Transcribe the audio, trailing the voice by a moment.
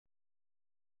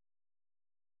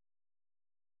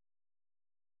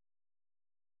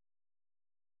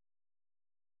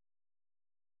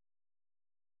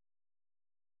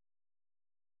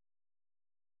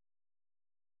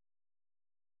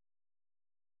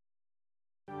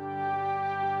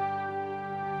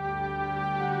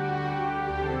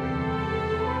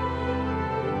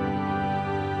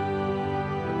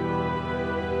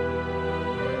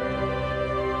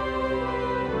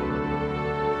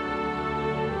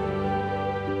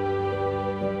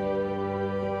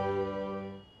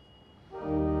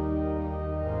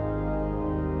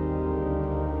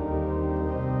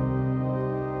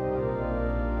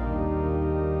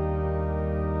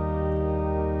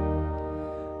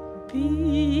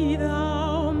Be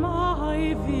thou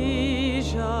my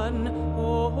vision,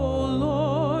 O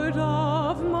Lord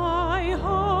of my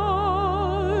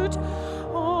heart.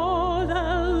 All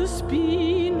else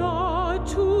be not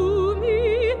to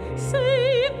me,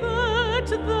 save that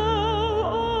thou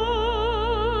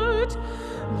art.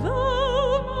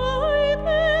 Thou my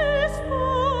best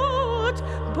thought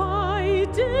by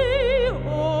day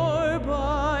or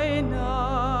by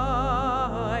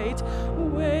night,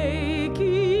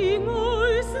 waking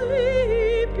or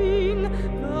sleeping,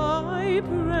 thy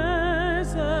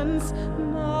presence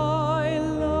my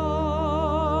light.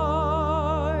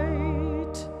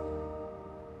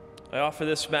 I offer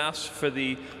this Mass for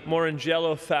the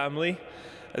Morangelo family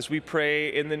as we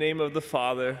pray in the name of the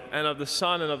Father, and of the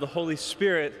Son, and of the Holy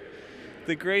Spirit.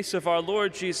 The grace of our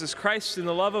Lord Jesus Christ, and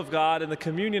the love of God, and the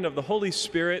communion of the Holy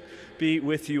Spirit be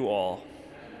with you all.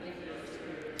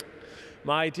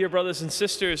 My dear brothers and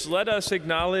sisters, let us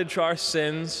acknowledge our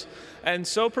sins and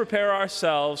so prepare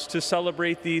ourselves to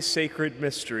celebrate these sacred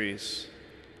mysteries.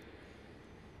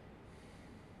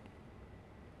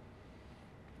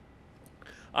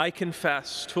 I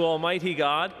confess to Almighty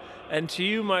God and to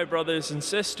you, my brothers and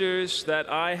sisters,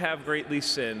 that I have greatly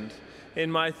sinned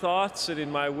in my thoughts and in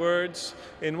my words,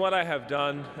 in what I have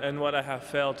done and what I have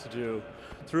failed to do,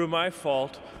 through my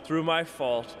fault, through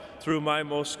my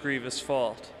most grievous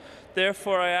fault.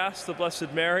 Therefore I ask the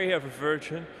Blessed Mary, ever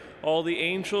Virgin, all the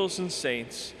angels and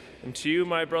saints, and to you,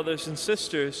 my brothers and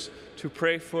sisters, to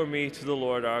pray for me to the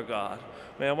Lord our God.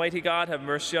 May Almighty God have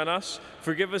mercy on us,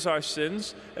 forgive us our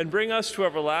sins, and bring us to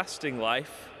everlasting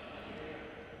life.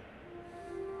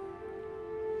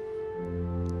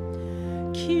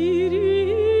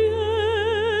 Kyrie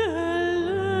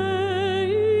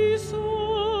eleison,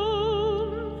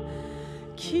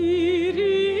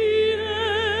 Kyrie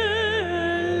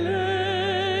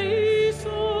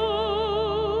eleison,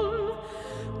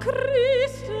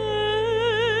 Christe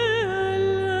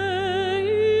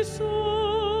eleison,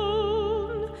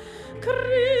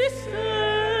 Christe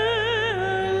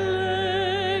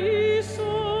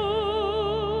eleison,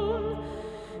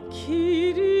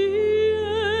 Kyrie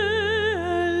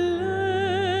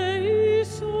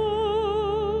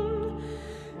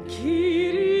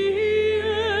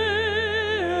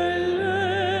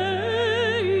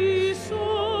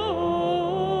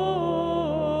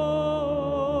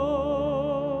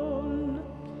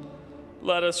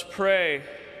Let us pray.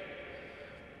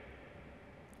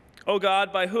 O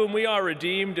God, by whom we are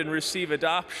redeemed and receive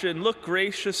adoption, look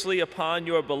graciously upon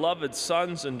your beloved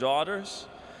sons and daughters,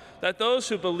 that those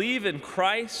who believe in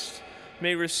Christ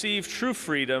may receive true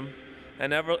freedom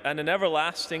and an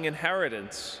everlasting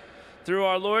inheritance. Through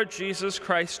our Lord Jesus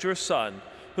Christ, your Son,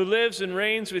 who lives and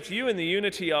reigns with you in the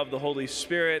unity of the Holy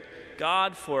Spirit,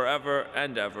 God forever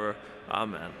and ever.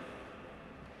 Amen.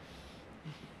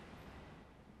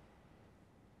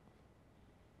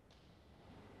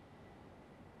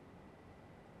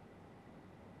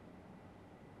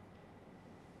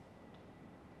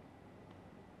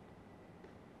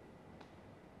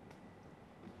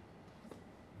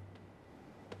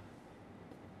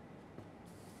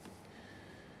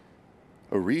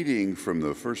 A reading from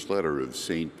the first letter of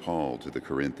St. Paul to the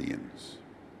Corinthians.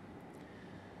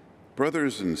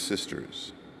 Brothers and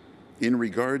sisters, in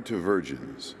regard to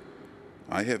virgins,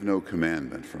 I have no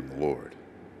commandment from the Lord,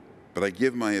 but I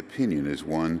give my opinion as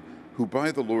one who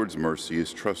by the Lord's mercy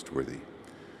is trustworthy.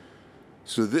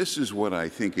 So this is what I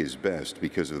think is best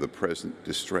because of the present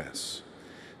distress,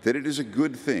 that it is a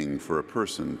good thing for a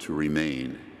person to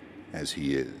remain as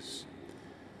he is.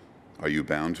 Are you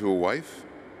bound to a wife?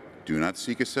 Do not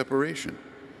seek a separation.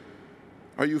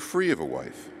 Are you free of a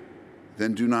wife?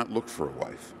 Then do not look for a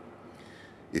wife.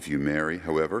 If you marry,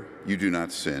 however, you do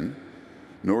not sin,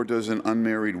 nor does an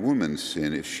unmarried woman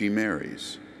sin if she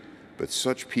marries. But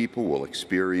such people will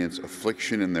experience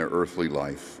affliction in their earthly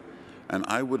life, and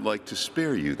I would like to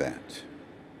spare you that.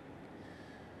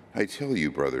 I tell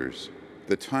you, brothers,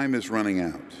 the time is running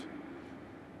out.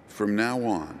 From now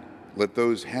on, let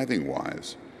those having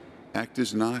wives act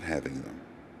as not having them,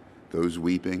 those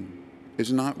weeping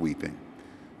as not weeping,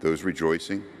 those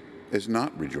rejoicing as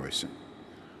not rejoicing,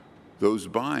 those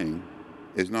buying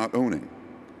as not owning,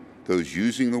 those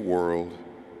using the world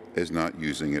as not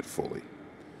using it fully.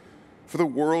 For the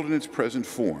world in its present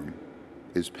form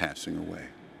is passing away.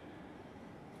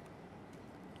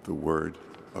 The word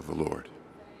of the Lord.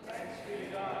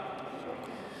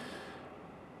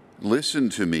 Listen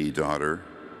to me, daughter,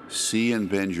 see and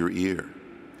bend your ear.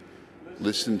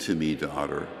 Listen to me,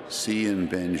 daughter, see and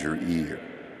bend your ear.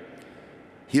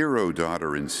 Hear, O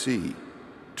daughter, and see,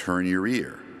 turn your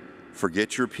ear.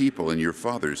 Forget your people and your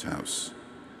father's house.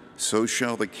 So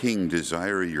shall the king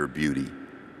desire your beauty,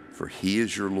 for he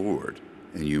is your Lord,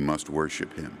 and you must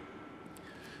worship him.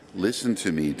 Listen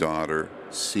to me, daughter,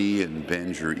 see and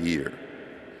bend your ear.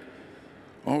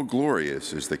 All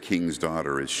glorious is the king's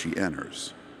daughter as she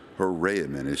enters. Her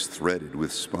raiment is threaded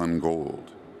with spun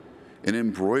gold. In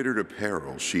embroidered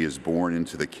apparel she is borne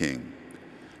into the king.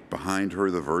 Behind her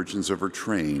the virgins of her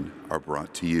train are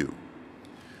brought to you.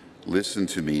 Listen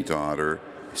to me, daughter,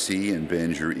 see and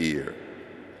bend your ear.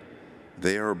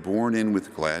 They are borne in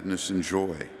with gladness and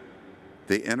joy.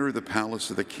 They enter the palace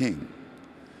of the king.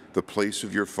 The place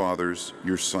of your fathers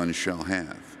your sons shall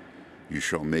have. You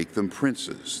shall make them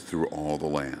princes through all the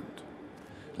land.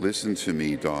 Listen to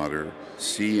me, daughter,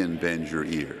 see and bend your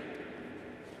ear.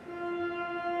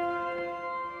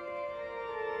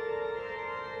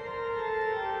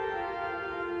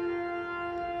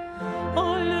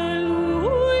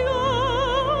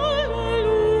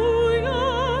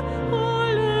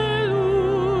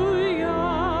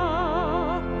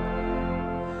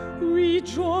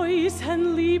 Rejoice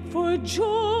and leap for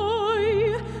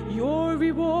joy, your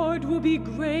reward will be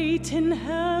great in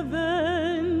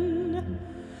heaven.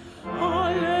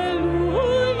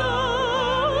 Alleluia,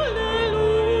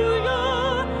 alleluia,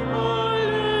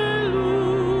 alleluia.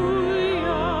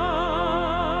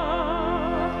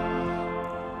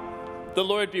 The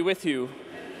Lord be with you.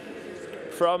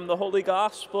 From the Holy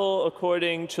Gospel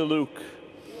according to Luke.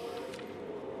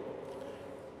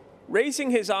 Raising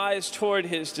his eyes toward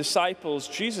his disciples,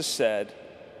 Jesus said,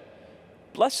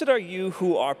 "Blessed are you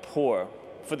who are poor,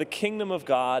 for the kingdom of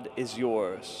God is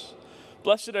yours.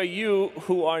 Blessed are you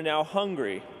who are now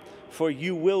hungry, for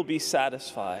you will be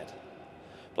satisfied.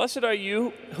 Blessed are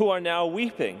you who are now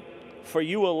weeping, for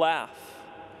you will laugh.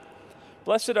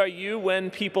 Blessed are you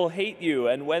when people hate you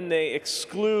and when they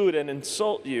exclude and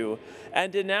insult you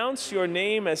and denounce your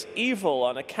name as evil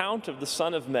on account of the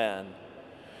Son of Man.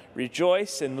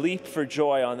 Rejoice and leap for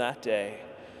joy on that day.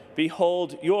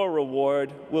 Behold, your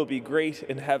reward will be great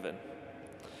in heaven.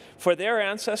 For their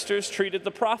ancestors treated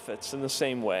the prophets in the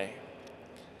same way.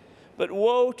 But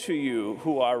woe to you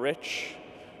who are rich,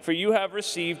 for you have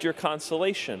received your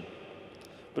consolation.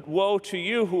 But woe to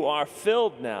you who are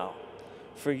filled now,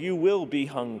 for you will be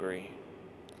hungry.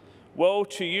 Woe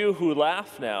to you who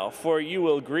laugh now, for you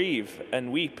will grieve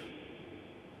and weep.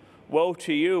 Woe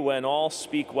to you when all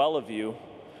speak well of you,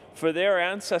 for their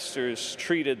ancestors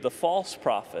treated the false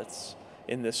prophets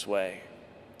in this way."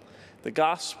 The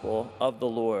Gospel of the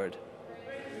Lord.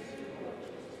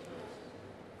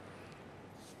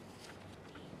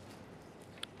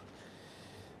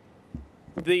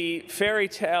 The fairy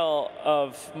tale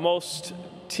of most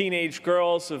teenage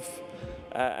girls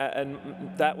and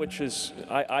that which is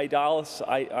idolized,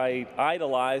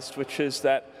 which is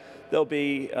that they'll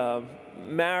be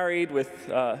married with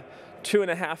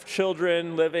 2.5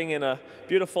 children, living in a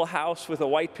beautiful house with a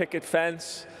white picket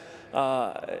fence.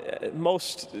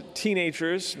 Most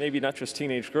teenagers, maybe not just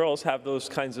teenage girls, have those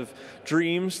kinds of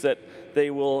dreams that they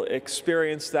will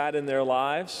experience that in their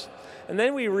lives. And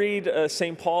then we read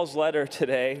St. Paul's letter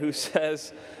today, who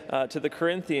says to the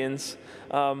Corinthians,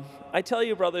 I tell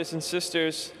you, brothers and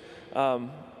sisters,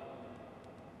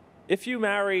 if you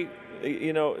marry,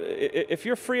 if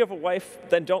you're free of a wife,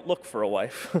 then don't look for a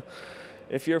wife.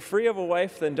 If you're free of a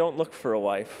wife, then don't look for a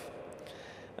wife.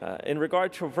 In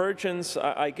regard to virgins,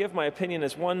 I give my opinion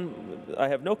as one, I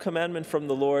have no commandment from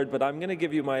the Lord, but I'm going to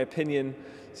give you my opinion,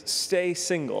 stay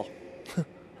single.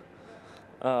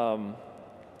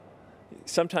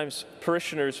 Sometimes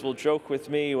parishioners will joke with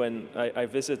me when I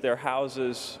visit their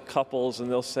houses, couples,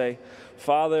 and they'll say,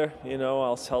 "Father,"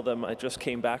 I'll tell them I just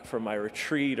came back from my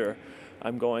retreat, or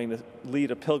I'm going to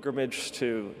lead a pilgrimage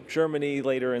to Germany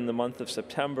later in the month of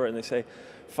September, and they say,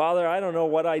 "Father, I don't know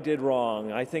what I did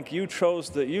wrong. I think you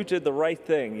did the right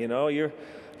thing.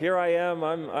 Here I am.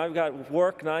 I've got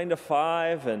work 9 to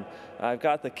 5, and I've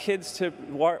got the kids to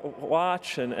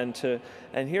watch, and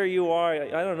here you are.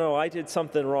 I don't know. I did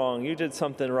something wrong. You did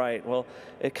something right." Well,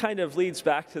 it kind of leads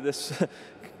back to this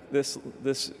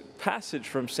this passage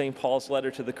from St. Paul's letter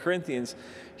to the Corinthians.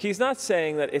 He's not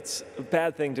saying that it's a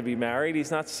bad thing to be married.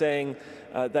 He's not saying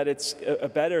that it's a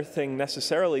better thing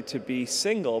necessarily to be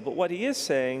single. But what he is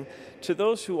saying, to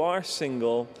those who are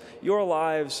single, your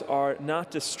lives are not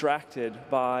distracted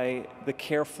by the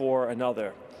care for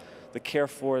another, the care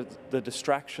for the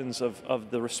distractions of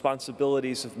the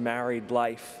responsibilities of married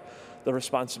life, the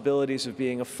responsibilities of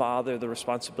being a father, the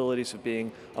responsibilities of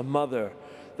being a mother,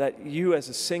 that you as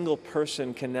a single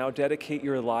person can now dedicate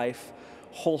your life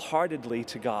wholeheartedly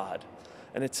to God.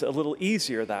 And it's a little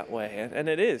easier that way, and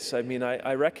it is. I mean,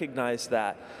 I recognize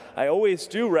that. I always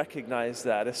do recognize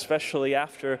that, especially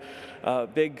after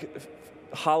big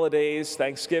holidays,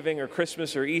 Thanksgiving or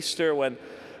Christmas or Easter, when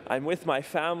I'm with my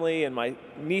family and my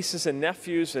nieces and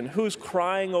nephews, and who's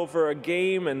crying over a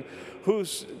game, and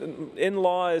whose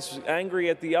in-law is angry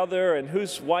at the other, and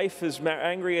whose wife is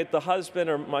angry at the husband,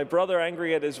 or my brother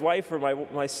angry at his wife, or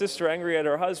my sister angry at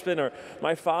her husband, or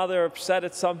my father upset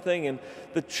at something, and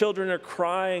the children are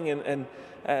crying, and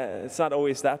it's not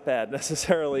always that bad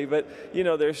necessarily, but you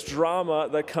know, there's drama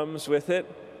that comes with it.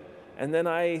 And then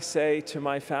I say to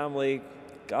my family,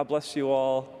 God bless you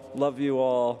all, love you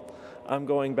all. I'm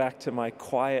going back to my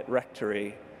quiet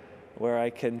rectory where I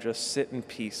can just sit in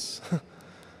peace.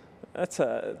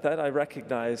 That I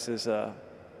recognize as a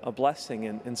blessing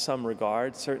in some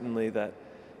regard, certainly, that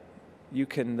you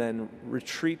can then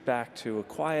retreat back to a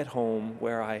quiet home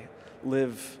where I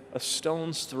live a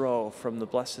stone's throw from the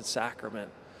Blessed Sacrament.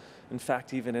 In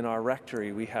fact, even in our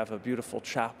rectory, we have a beautiful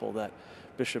chapel that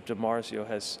Bishop DiMarzio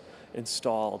has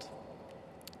installed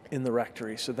in the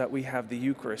rectory so that we have the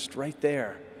Eucharist right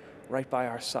there, right by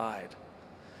our side.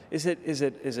 Is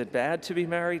it bad to be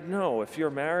married? No. If you're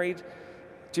married,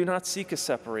 do not seek a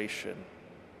separation.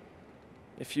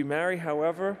 If you marry,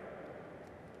 however,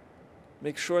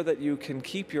 make sure that you can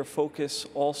keep your focus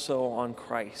also on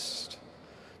Christ.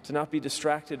 To not be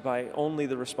distracted by only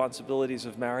the responsibilities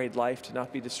of married life, to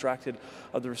not be distracted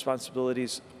of the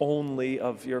responsibilities only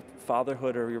of your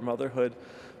fatherhood or your motherhood,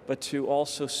 but to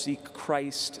also seek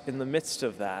Christ in the midst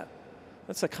of that.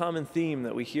 That's a common theme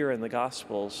that we hear in the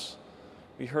Gospels.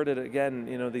 We heard it again,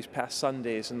 you know, these past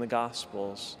Sundays in the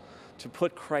Gospels, to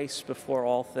put Christ before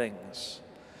all things.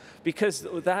 Because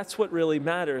that's what really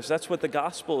matters. That's what the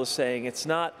Gospel is saying. It's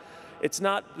not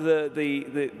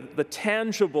the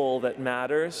tangible that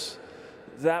matters.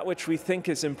 That which we think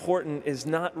is important is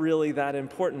not really that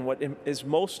important. What is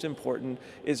most important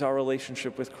is our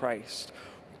relationship with Christ.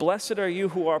 Blessed are you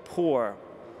who are poor.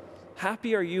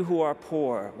 Happy are you who are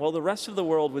poor. Well, the rest of the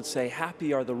world would say,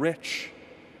 happy are the rich.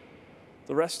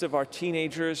 The rest of our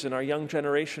teenagers and our young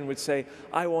generation would say,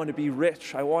 I want to be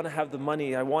rich. I want to have the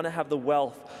money. I want to have the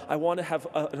wealth. I want to have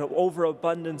an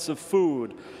overabundance of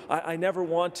food. I never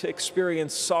want to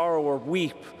experience sorrow or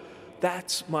weep.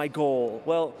 That's my goal.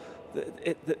 Well,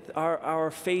 our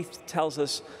faith tells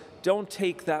us, don't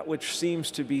take that which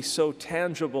seems to be so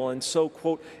tangible and so,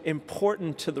 quote,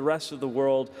 important to the rest of the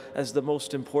world as the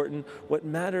most important. What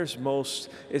matters most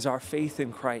is our faith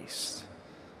in Christ.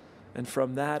 And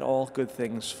from that, all good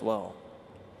things flow.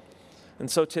 And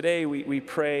so today we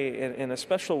pray in a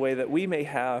special way that we may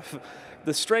have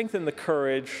the strength and the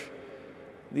courage,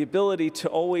 the ability to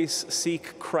always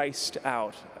seek Christ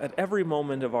out at every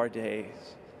moment of our days.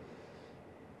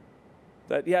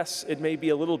 That yes, it may be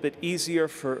a little bit easier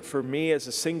for me as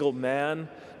a single man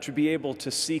to be able to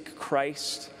seek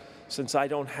Christ, since I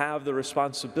don't have the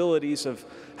responsibilities of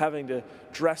having to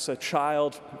dress a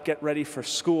child, get ready for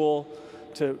school,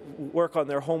 to work on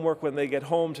their homework when they get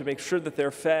home, to make sure that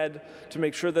they're fed, to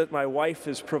make sure that my wife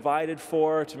is provided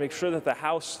for, to make sure that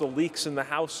the leaks in the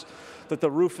house, that the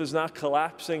roof is not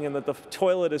collapsing and that the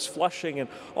toilet is flushing, and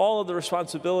all of the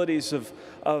responsibilities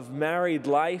of married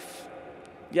life.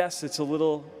 Yes, it's a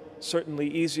little certainly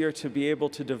easier to be able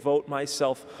to devote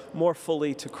myself more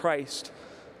fully to Christ.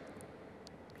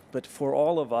 But for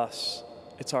all of us,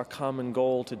 it's our common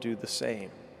goal to do the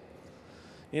same.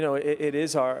 You know, it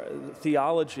is our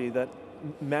theology that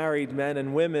married men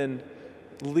and women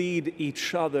lead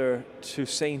each other to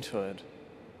sainthood,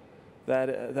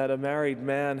 that a married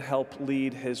man help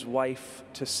lead his wife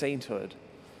to sainthood,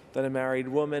 that a married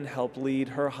woman help lead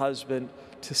her husband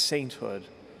to sainthood,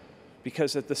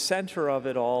 because at the center of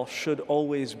it all should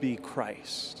always be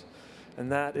Christ. And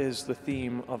that is the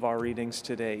theme of our readings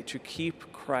today, to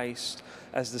keep Christ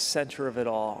as the center of it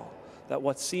all. That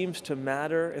what seems to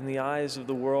matter in the eyes of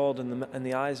the world and in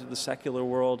the eyes of the secular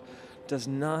world does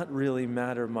not really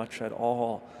matter much at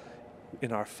all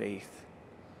in our faith.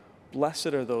 Blessed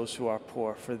are those who are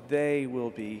poor, for they will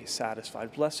be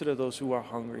satisfied. Blessed are those who are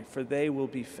hungry, for they will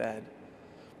be fed.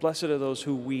 Blessed are those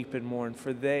who weep and mourn,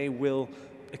 for they will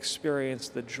experience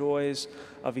the joys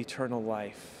of eternal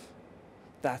life.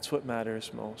 That's what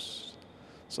matters most.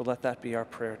 So let that be our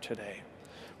prayer today.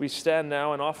 We stand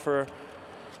now and offer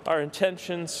our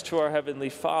intentions to our Heavenly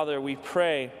Father. We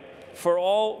pray for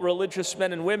all religious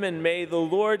men and women. May the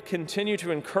Lord continue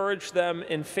to encourage them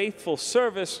in faithful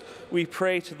service. We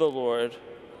pray to the Lord.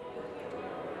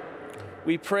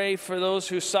 We pray for those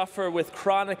who suffer with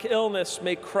chronic illness.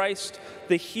 May Christ,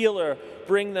 the healer,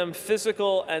 bring them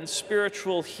physical and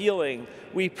spiritual healing.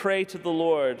 We pray to the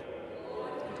Lord.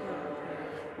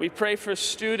 We pray for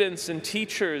students and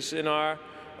teachers in our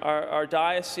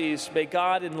diocese. May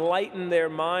God enlighten their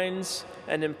minds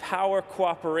and empower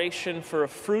cooperation for a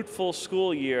fruitful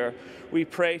school year. We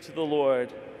pray to the Lord.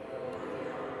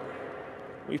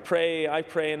 I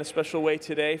pray in a special way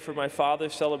today for my father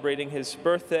celebrating his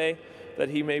birthday, that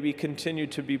he may be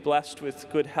continued to be blessed with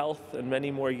good health and many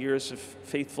more years of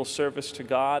faithful service to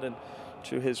God and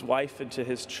to his wife and to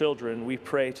his children. We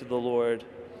pray to the Lord.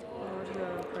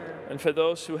 And for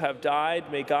those who have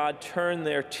died, may God turn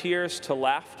their tears to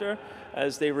laughter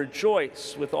as they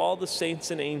rejoice with all the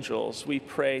saints and angels. We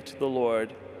pray to the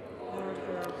Lord.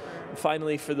 And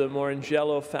finally, for the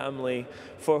Morangelo family,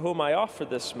 for whom I offer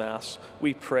this Mass,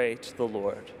 we pray to the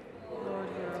Lord.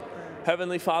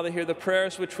 Heavenly Father, hear the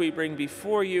prayers which we bring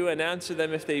before you and answer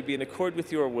them if they be in accord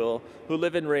with your will, who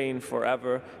live and reign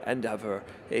forever and ever.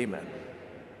 Amen.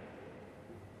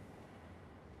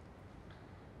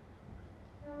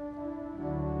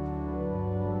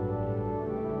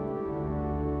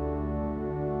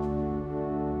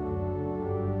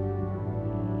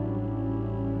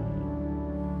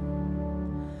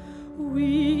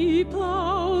 We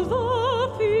plow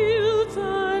the fields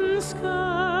and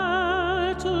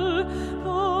scatter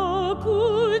the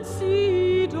good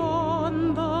seed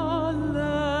on the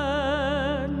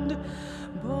land,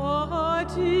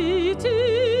 but it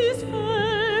is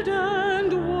fed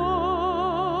and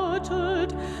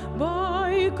watered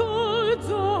by God's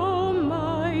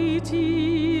almighty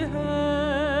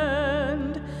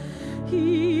hand.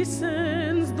 He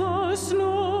sends the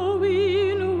snow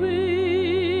in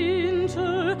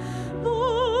winter,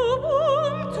 the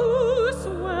warmth to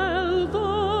swell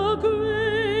the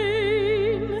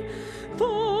grain,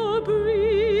 the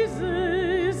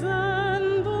breezes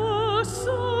and the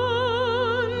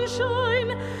sunshine,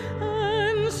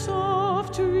 and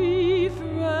soft refreshing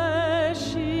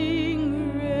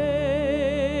rain.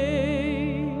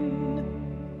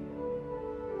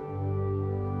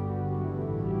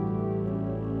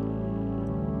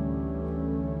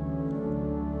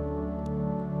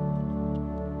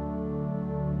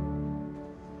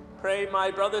 Pray, my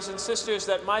brothers and sisters,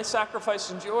 that my sacrifice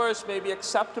and yours may be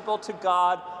acceptable to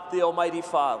God, the Almighty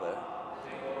Father.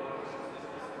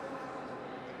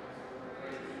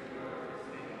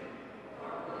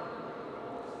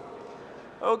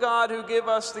 O God, who give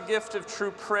us the gift of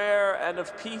true prayer and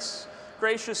of peace,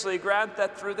 graciously grant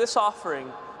that through this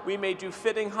offering we may do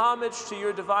fitting homage to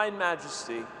your divine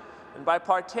majesty, and by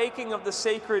partaking of the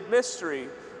sacred mystery,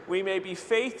 we may be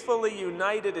faithfully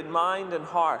united in mind and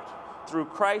heart. Through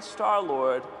Christ our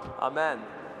Lord. Amen.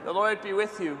 The Lord be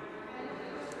with you.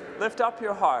 Lift up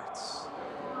your hearts.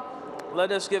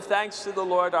 Let us give thanks to the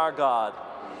Lord our God.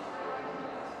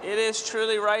 It is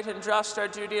truly right and just, our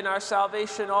duty and our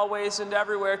salvation, always and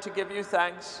everywhere to give you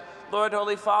thanks, Lord,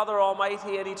 Holy Father,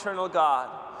 Almighty and eternal God.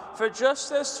 For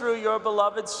just as through your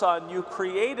beloved Son you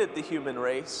created the human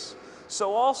race,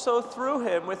 so also through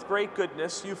him with great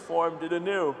goodness you formed it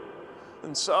anew.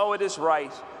 And so it is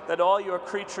right that all your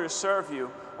creatures serve you,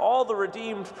 all the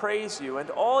redeemed praise you, and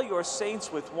all your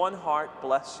saints with one heart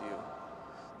bless you.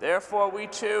 Therefore we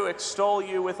too extol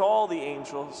you with all the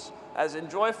angels, as in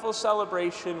joyful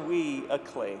celebration we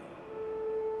acclaim.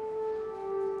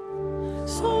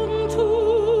 Sanctus,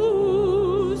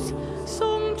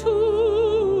 Sanctus,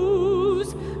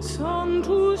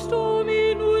 Sanctus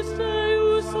Dominus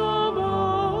Deus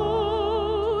Sabaoth,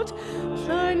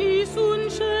 plenis in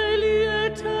caeli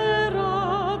et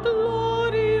terra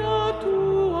gloria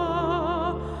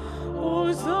tua,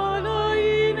 Hosanna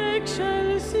in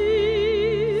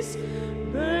excelsis,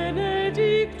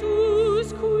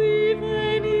 benedictus qui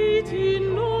venit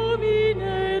in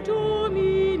nomine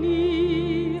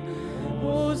Domini,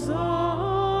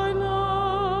 Hosanna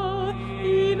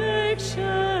in excelsis.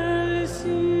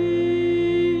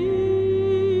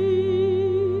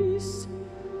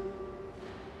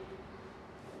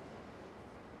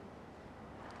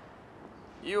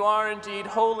 You are indeed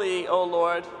holy, O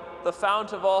Lord, the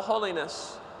fount of all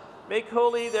holiness. Make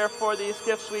holy, therefore, these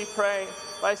gifts, we pray,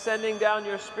 by sending down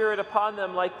your Spirit upon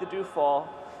them like the dewfall,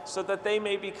 so that they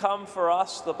may become for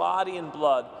us the body and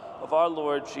blood of our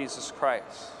Lord Jesus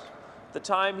Christ. The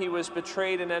time he was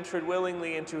betrayed and entered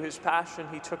willingly into his passion,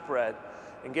 he took bread,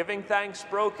 and giving thanks,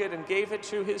 broke it and gave it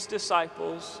to his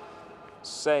disciples,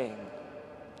 saying,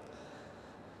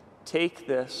 "Take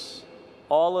this,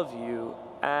 all of you,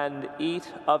 and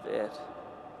eat of it,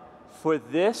 for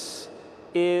this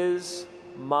is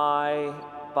my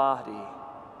body,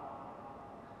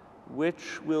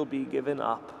 which will be given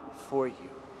up for you."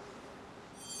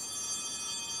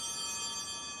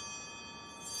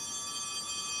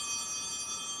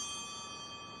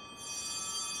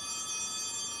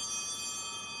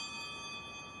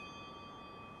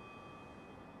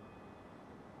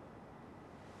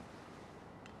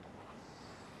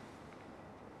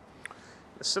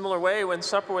 A similar way, when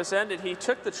supper was ended, he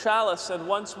took the chalice, and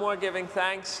once more giving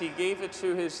thanks, he gave it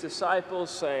to his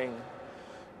disciples, saying,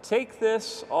 "Take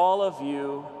this, all of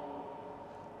you,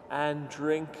 and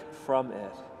drink from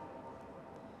it.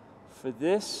 For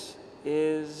this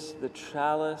is the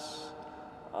chalice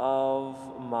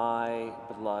of my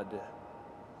blood,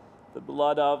 the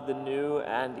blood of the new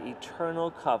and eternal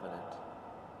covenant,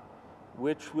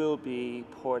 which will be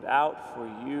poured out for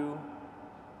you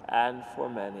and for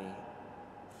many,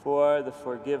 for the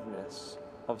forgiveness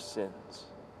of sins.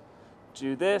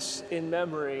 Do this in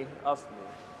memory of me."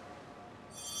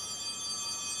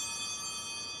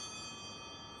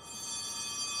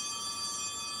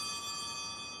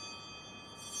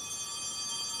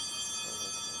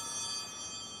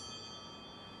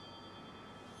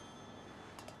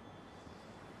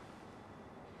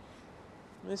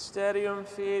 Mysterium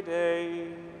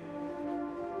Fidei.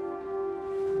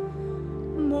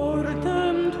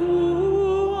 Mortem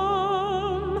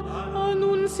tuam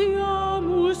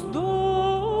annunciamus Domine,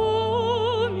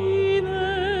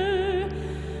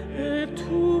 et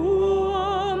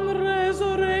tuam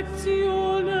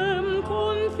resurrectionem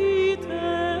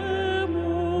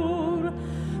confitemur,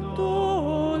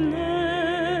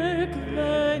 donec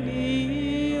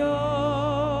venias.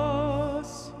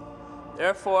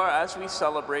 Therefore, as we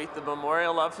celebrate the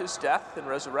memorial of his death and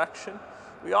resurrection,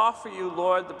 we offer you,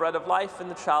 Lord, the bread of life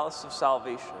and the chalice of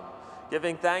salvation,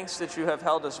 giving thanks that you have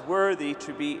held us worthy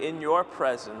to be in your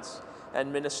presence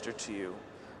and minister to you.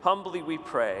 Humbly we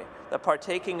pray that,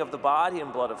 partaking of the body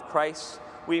and blood of Christ,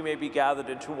 we may be gathered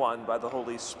into one by the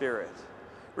Holy Spirit.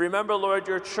 Remember, Lord,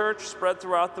 your church spread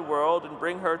throughout the world, and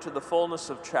bring her to the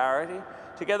fullness of charity,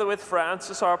 together with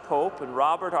Francis our Pope and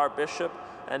Robert our Bishop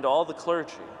and all the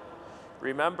clergy.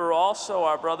 Remember also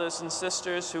our brothers and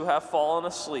sisters who have fallen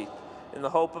asleep in the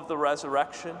hope of the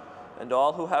resurrection, and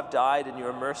all who have died in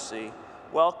your mercy.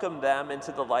 Welcome them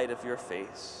into the light of your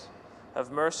face.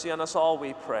 Have mercy on us all,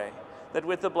 we pray, that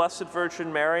with the Blessed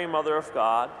Virgin Mary, Mother of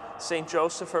God, Saint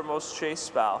Joseph, her most chaste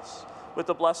spouse, with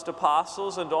the blessed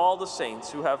apostles and all the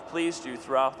saints who have pleased you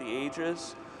throughout the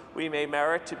ages, we may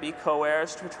merit to be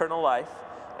co-heirs to eternal life,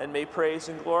 and may praise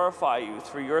and glorify you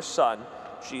through your Son,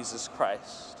 Jesus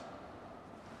Christ.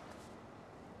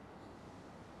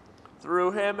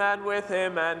 Through him and with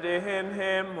him and in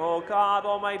him, O God,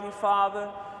 Almighty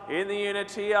Father, in the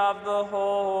unity of the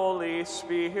Holy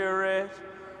Spirit,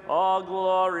 all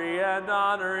glory and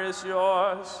honor is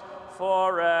yours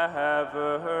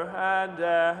forever and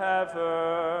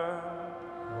ever.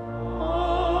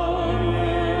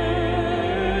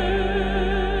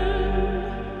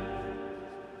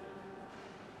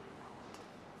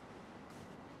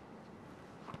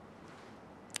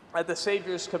 At the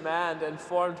Savior's command, and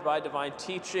formed by divine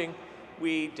teaching,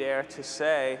 we dare to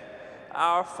say,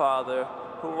 Our Father,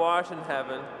 who art in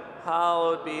heaven,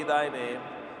 hallowed be thy name.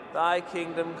 Thy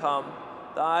kingdom come,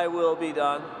 thy will be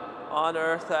done, on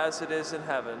earth as it is in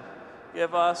heaven.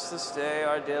 Give us this day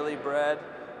our daily bread,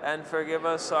 and forgive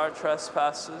us our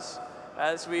trespasses,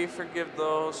 as we forgive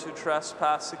those who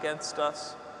trespass against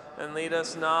us. And lead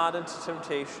us not into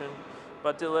temptation,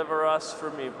 but deliver us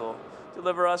from evil.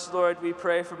 Deliver us, Lord, we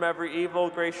pray, from every evil.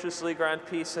 Graciously grant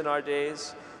peace in our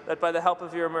days, that by the help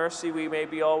of your mercy we may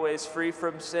be always free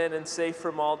from sin and safe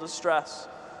from all distress,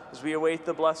 as we await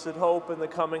the blessed hope and the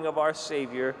coming of our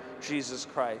Savior, Jesus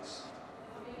Christ.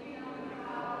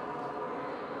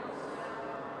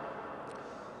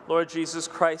 Lord Jesus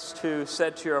Christ, who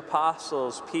said to your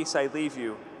apostles, "Peace I leave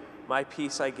you, my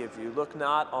peace I give you," look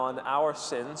not on our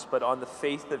sins, but on the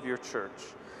faith of your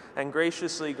church, and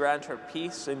graciously grant her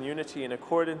peace and unity in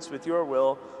accordance with your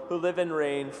will, who live and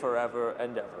reign forever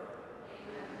and ever.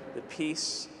 Amen. The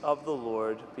peace of the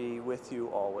Lord be with you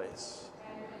always.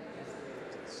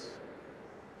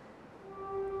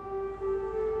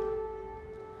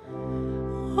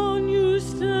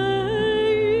 Agnus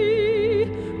Dei,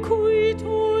 qui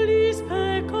tollis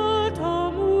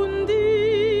peccata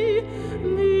mundi,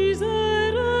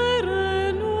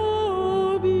 miserere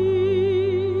nobis.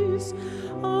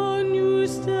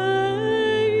 Agnus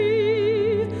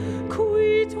Dei,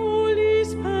 qui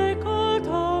tollis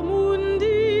peccata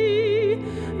mundi,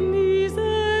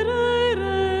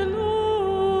 miserere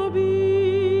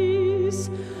nobis.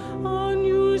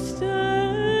 Agnus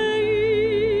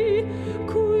Dei,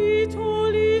 qui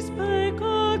tollis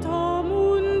peccata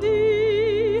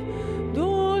mundi,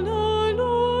 dona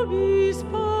nobis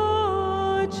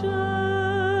pacem.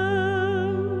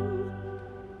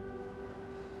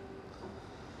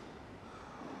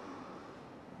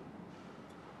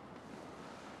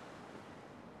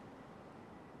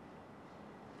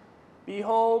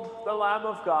 Behold the Lamb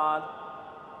of God.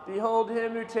 Behold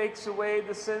him who takes away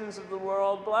the sins of the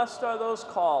world. Blessed are those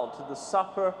called to the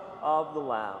supper of the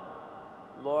Lamb.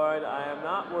 Lord, I am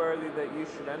not worthy that you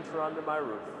should enter under my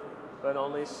roof, but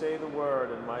only say the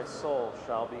word, and my soul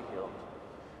shall be healed.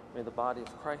 May the body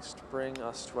of Christ bring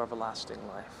us to everlasting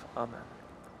life. Amen.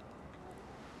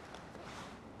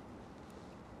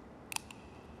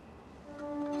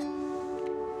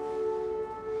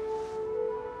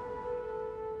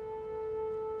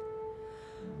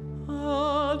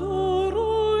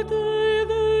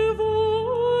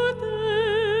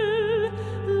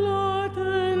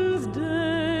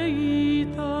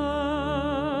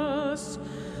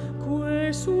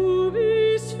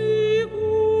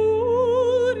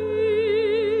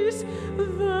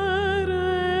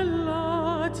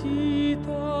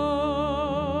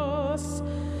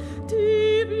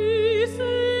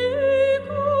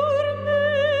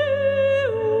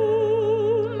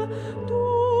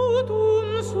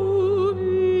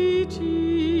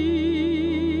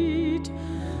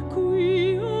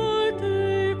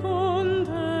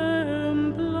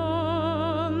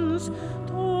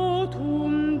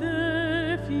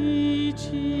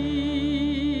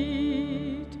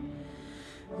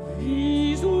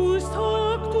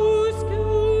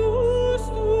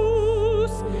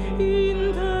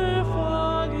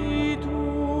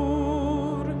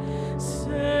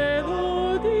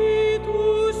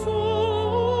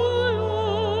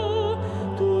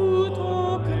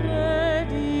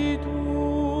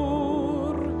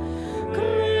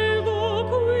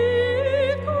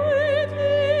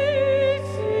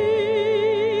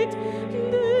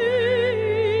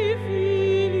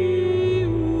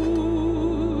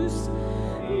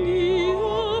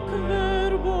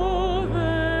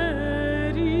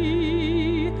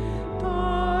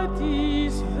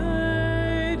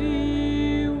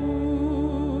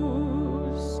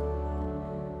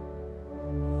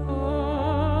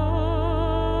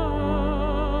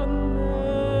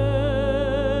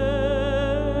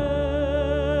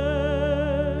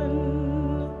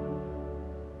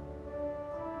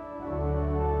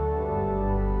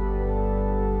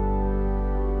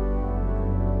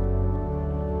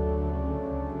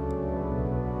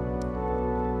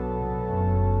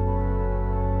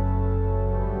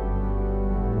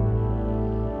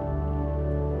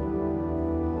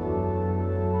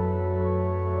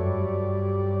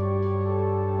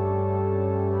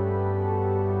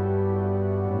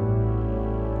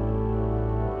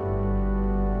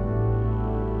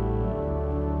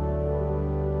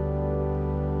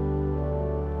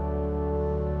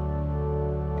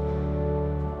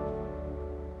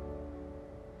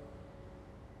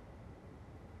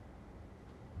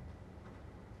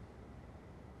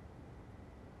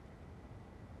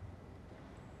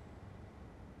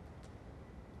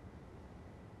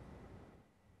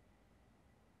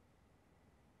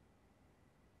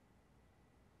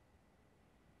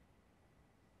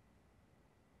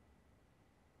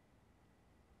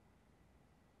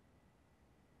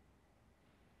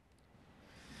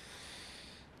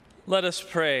 Let us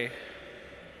pray.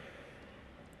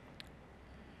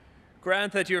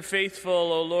 Grant that your faithful,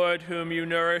 O Lord, whom you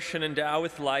nourish and endow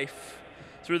with life,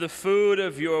 through the food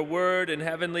of your word and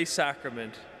heavenly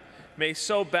sacrament, may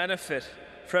so benefit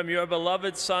from your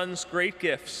beloved Son's great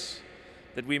gifts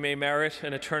that we may merit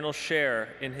an eternal share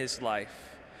in his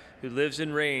life, who lives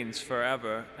and reigns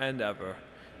forever and ever.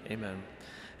 Amen.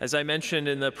 As I mentioned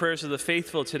in the prayers of the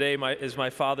faithful, today is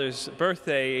my father's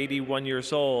birthday, 81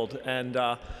 years old, and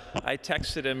I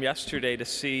texted him yesterday to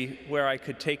see where I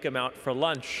could take him out for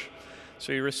lunch.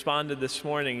 So he responded this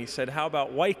morning. He said, "How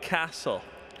about White Castle?"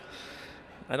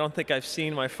 I don't think I've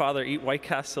seen my father eat White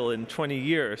Castle in 20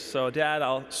 years. So, Dad,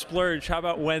 I'll splurge. How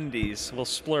about Wendy's? We'll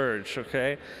splurge,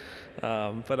 okay?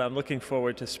 But I'm looking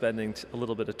forward to spending a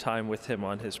little bit of time with him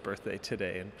on his birthday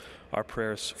today. And our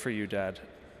prayers for you, Dad,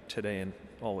 today and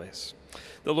always.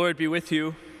 The Lord be with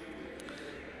you.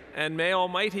 And may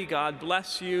Almighty God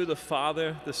bless you, the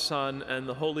Father, the Son, and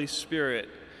the Holy Spirit.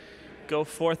 Go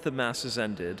forth, the Mass is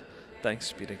ended.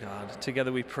 Thanks be to God.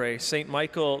 Together we pray. Saint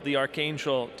Michael, the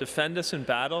Archangel, defend us in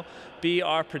battle. Be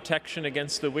our protection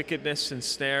against the wickedness and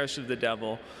snares of the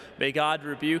devil. May God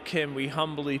rebuke him, we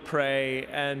humbly pray.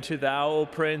 And to thou, O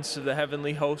Prince of the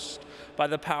heavenly host, by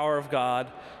the power of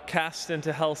God, cast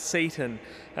into hell Satan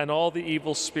and all the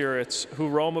evil spirits who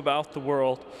roam about the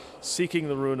world, seeking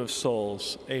the ruin of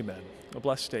souls. Amen. A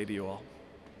blessed day to you all.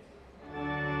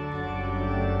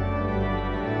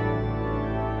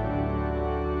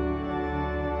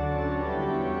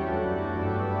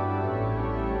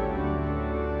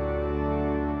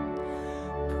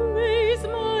 Praise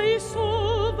my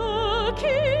soul, the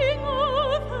King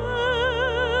of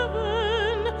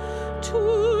heaven,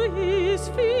 to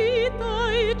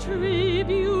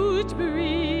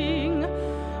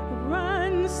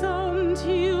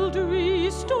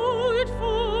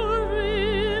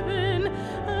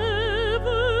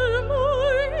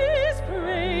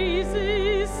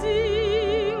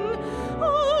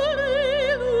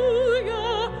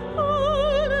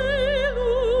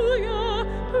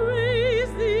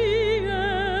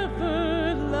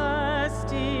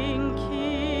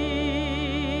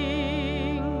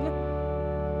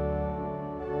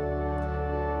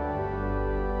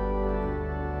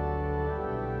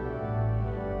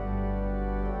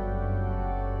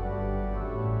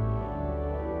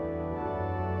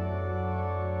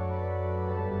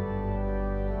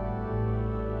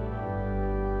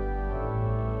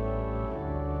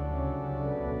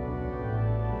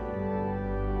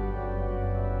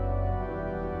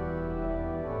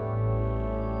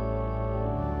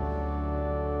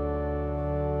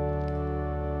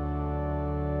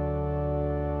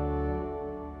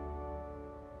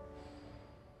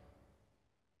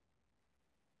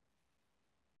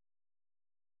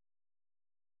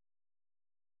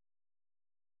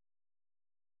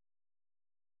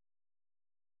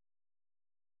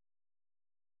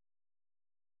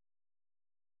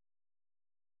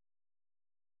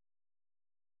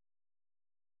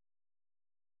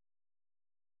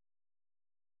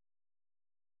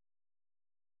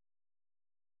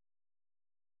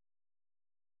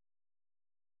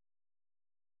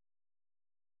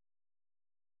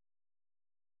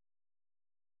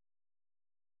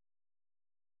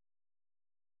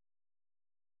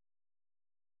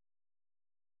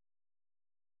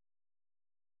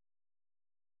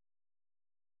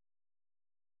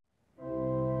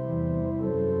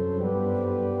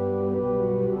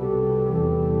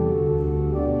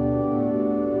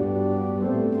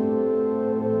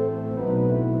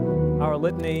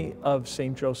litany of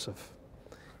St. Joseph.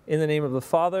 In the name of the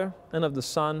Father, and of the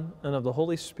Son, and of the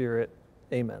Holy Spirit.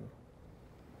 Amen.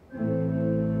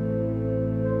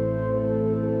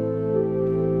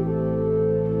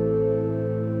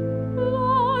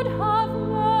 Lord, have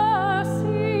mercy.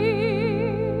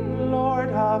 Lord,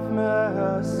 have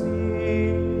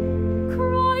mercy.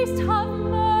 Christ, have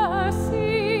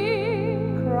mercy.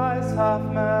 Christ, have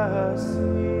mercy.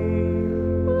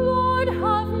 Lord,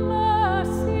 have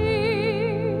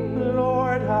mercy.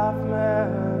 Lord, have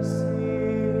mercy.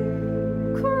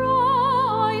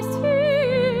 Christ,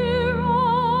 hear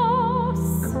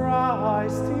us.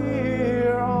 Christ,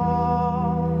 hear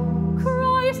us.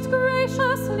 Christ,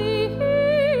 graciously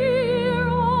hear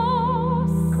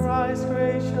us. Christ,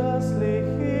 graciously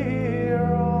hear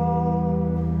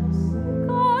us.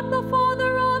 God, the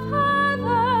Father of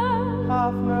heaven,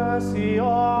 Have mercy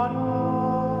on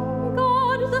us.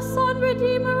 God, the Son,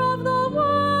 Redeemer of the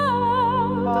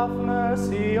world, Have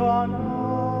mercy on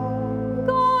us.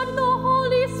 God, the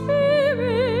Holy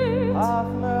Spirit, Have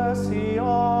mercy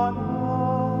on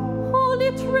us.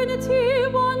 Holy Trinity,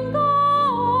 one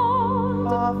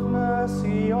God, Have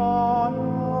mercy on us.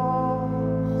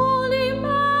 Holy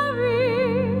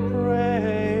Mary,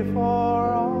 Pray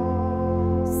for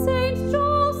us. Saint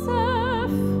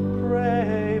Joseph,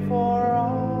 Pray for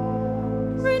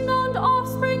us. renowned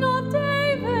offspring of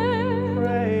David,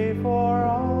 Pray for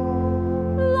us.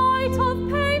 light of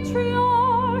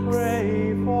patriarchs,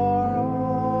 Pray for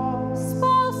us.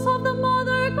 spouse of the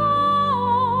Mother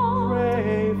God,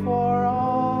 Pray for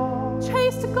us.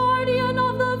 chaste guardian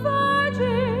of the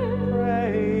Virgin,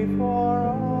 Pray for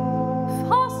us.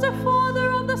 foster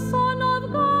father of the Son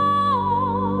of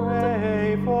God,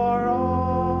 Pray for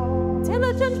us.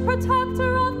 diligent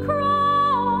protector of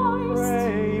Christ,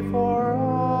 Pray for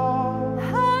us.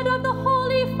 head of the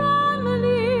Holy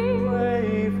Family,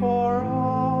 Pray for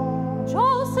us.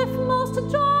 Joseph most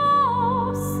just,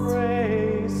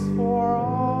 Praise for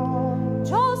us.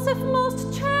 Joseph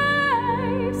most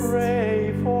chaste,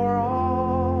 Pray for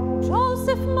us.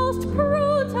 Joseph most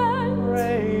prudent,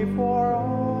 Pray for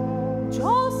us.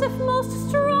 Joseph most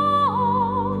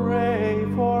strong, Pray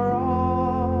for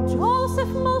us. Joseph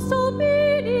most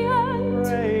obedient,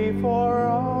 Pray for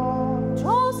us.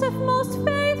 Joseph most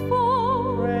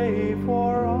faithful, Pray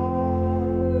for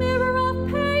us. mirror of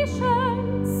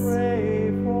patience,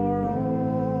 Pray for us.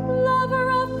 lover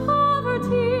of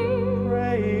poverty,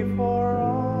 Pray for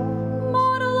us.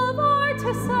 model of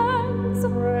artisans,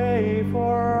 Pray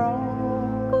for us.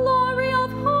 glory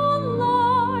of home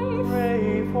life,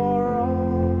 Pray for us.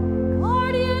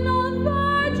 guardian of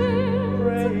virgins,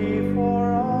 Pray for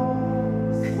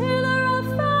us. pillar of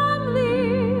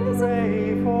families, Pray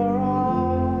for us.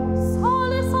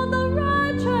 solace of the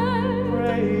wretched,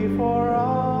 Pray for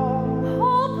us.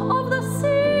 hope of the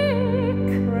sick,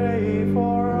 Pray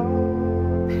for us.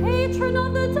 patron of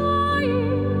the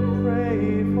dying,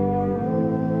 Pray for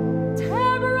us.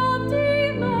 terror of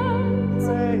demons,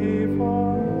 Pray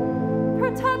for us.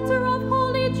 protector of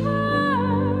holy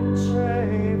church,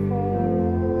 Pray for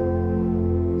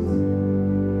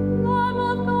Lamb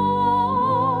of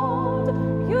God,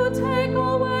 you take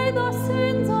away the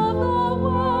sins of the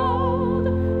world.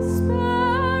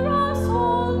 Spare us, O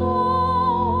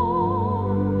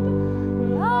Lord.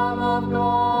 Lamb of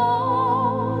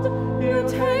God, you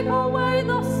take away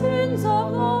the sins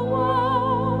of the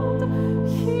world.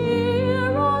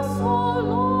 Hear us, O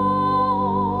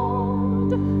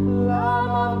Lord. Lamb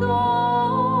of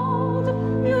God,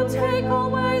 you take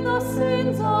away the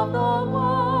sins of the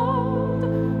world.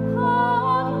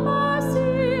 Have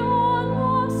mercy on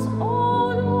us, O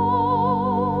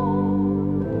Lord.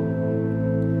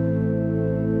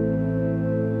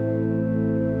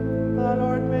 the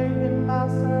Lord made him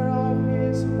master of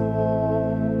his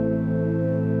home.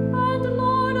 And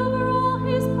Lord over all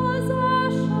his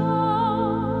possessions.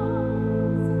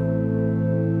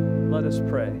 Let us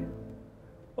pray.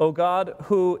 O God,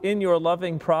 who in your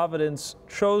loving providence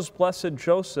chose blessed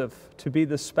Joseph to be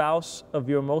the spouse of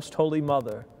your most holy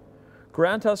mother,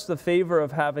 grant us the favor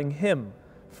of having him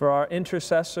for our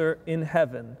intercessor in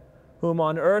heaven, whom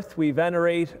on earth we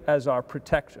venerate as our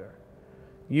protector.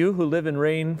 You who live and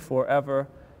reign forever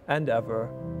and ever.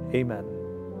 Amen.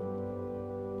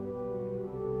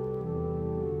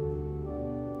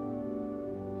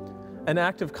 An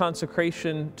act of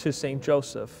consecration to St.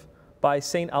 Joseph by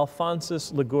St.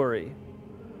 Alphonsus Liguori.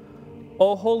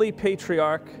 O holy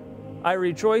patriarch, I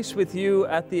rejoice with you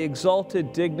at the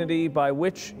exalted dignity by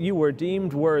which you were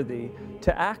deemed worthy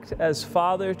to act as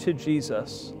father to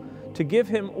Jesus, to give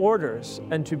him orders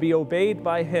and to be obeyed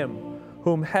by him,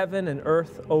 whom heaven and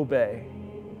earth obey.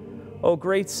 O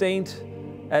great saint,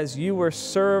 as you were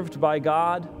served by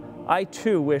God, I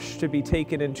too wish to be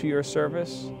taken into your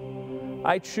service.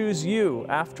 I choose you,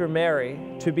 after Mary,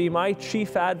 to be my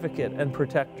chief advocate and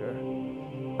protector.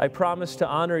 I promise to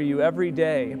honor you every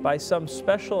day by some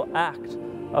special act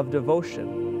of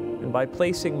devotion and by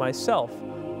placing myself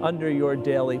under your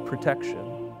daily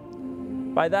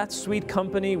protection. By that sweet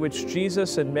company which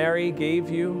Jesus and Mary gave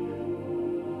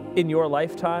you in your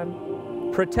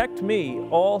lifetime, protect me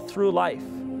all through life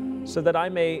so that I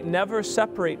may never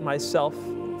separate myself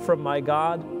from my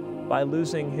God by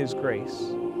losing his grace.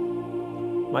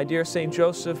 My dear Saint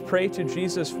Joseph, pray to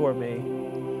Jesus for me.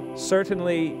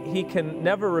 Certainly, he can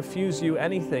never refuse you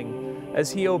anything,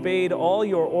 as he obeyed all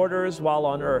your orders while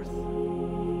on earth.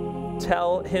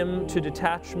 Tell him to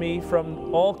detach me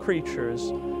from all creatures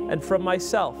and from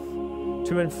myself,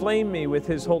 to inflame me with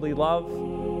his holy love,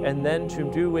 and then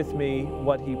to do with me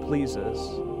what he pleases.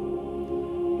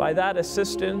 By that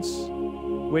assistance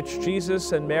which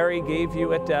Jesus and Mary gave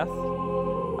you at death,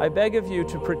 I beg of you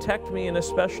to protect me in a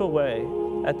special way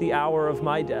at the hour of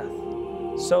my death,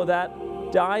 so that,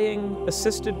 dying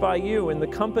assisted by you in the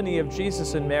company of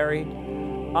Jesus and Mary,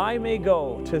 I may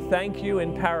go to thank you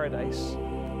in paradise,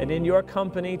 and in your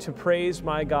company to praise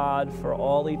my God for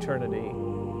all eternity.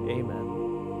 Amen.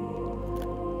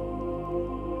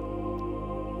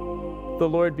 The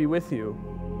Lord be with you,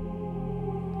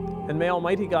 and may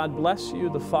Almighty God bless you,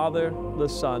 the Father, the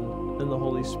Son, and the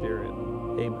Holy Spirit.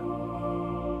 Amen.